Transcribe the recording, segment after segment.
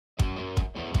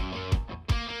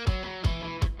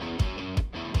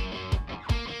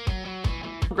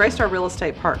Greystar Real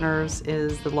Estate Partners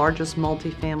is the largest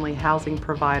multifamily housing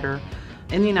provider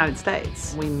in the United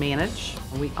States. We manage,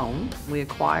 we own, we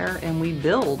acquire, and we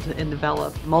build and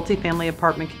develop multifamily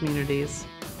apartment communities.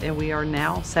 And we are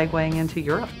now segueing into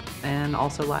Europe and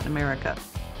also Latin America.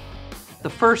 The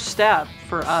first step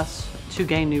for us to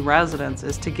gain new residents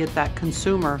is to get that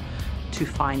consumer to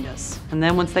find us. And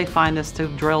then once they find us, to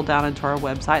drill down into our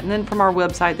website. And then from our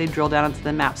website, they drill down into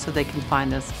the map so they can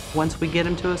find us. Once we get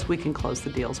them to us, we can close the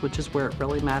deals, which is where it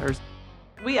really matters.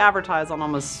 We advertise on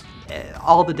almost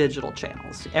all the digital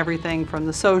channels, everything from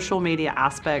the social media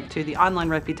aspect to the online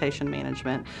reputation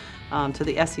management, to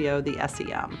the SEO, the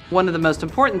SEM. One of the most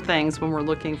important things when we're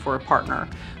looking for a partner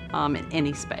in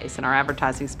any space, in our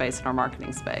advertising space, in our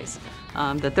marketing space,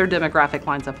 that their demographic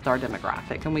lines up with our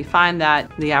demographic. And we find that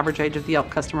the average age of the Yelp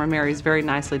customer marries very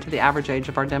nicely to the average age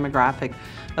of our demographic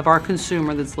of our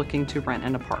consumer that's looking to rent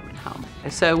an apartment home.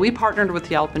 So we partnered with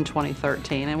Yelp in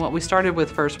 2013, and what we started with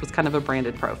first was kind of a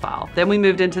branded profile. Then we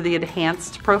moved into the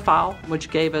enhanced profile, which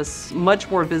gave us much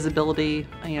more visibility,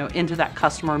 into that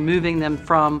customer, moving them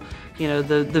from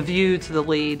the view to the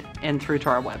lead and through to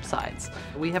our websites.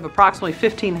 We have approximately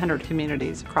 1,500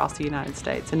 communities across the United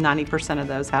States, and 90% of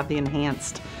those have the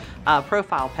enhanced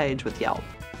profile page with Yelp.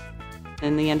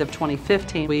 In the end of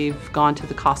 2015, we've gone to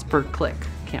the cost per click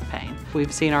campaign.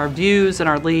 We've seen our views and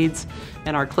our leads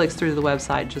and our clicks through the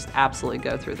website just absolutely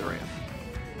go through the roof.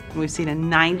 We've seen a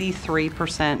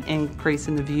 93% increase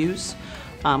in the views.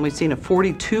 We've seen a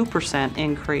 42%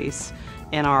 increase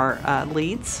in our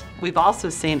leads. We've also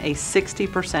seen a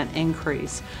 60%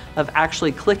 increase of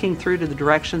actually clicking through to the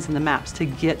directions and the maps to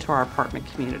get to our apartment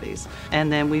communities. And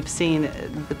then we've seen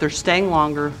that they're staying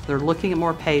longer, they're looking at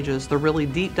more pages, they're really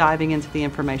deep diving into the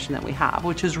information that we have,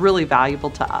 which is really valuable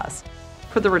to us.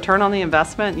 For the return on the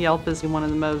investment, Yelp is one of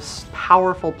the most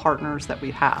powerful partners that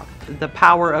we have. The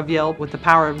power of Yelp with the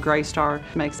power of Greystar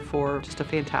makes for just a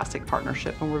fantastic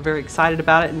partnership, and we're very excited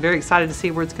about it and very excited to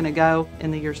see where it's going to go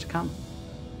in the years to come.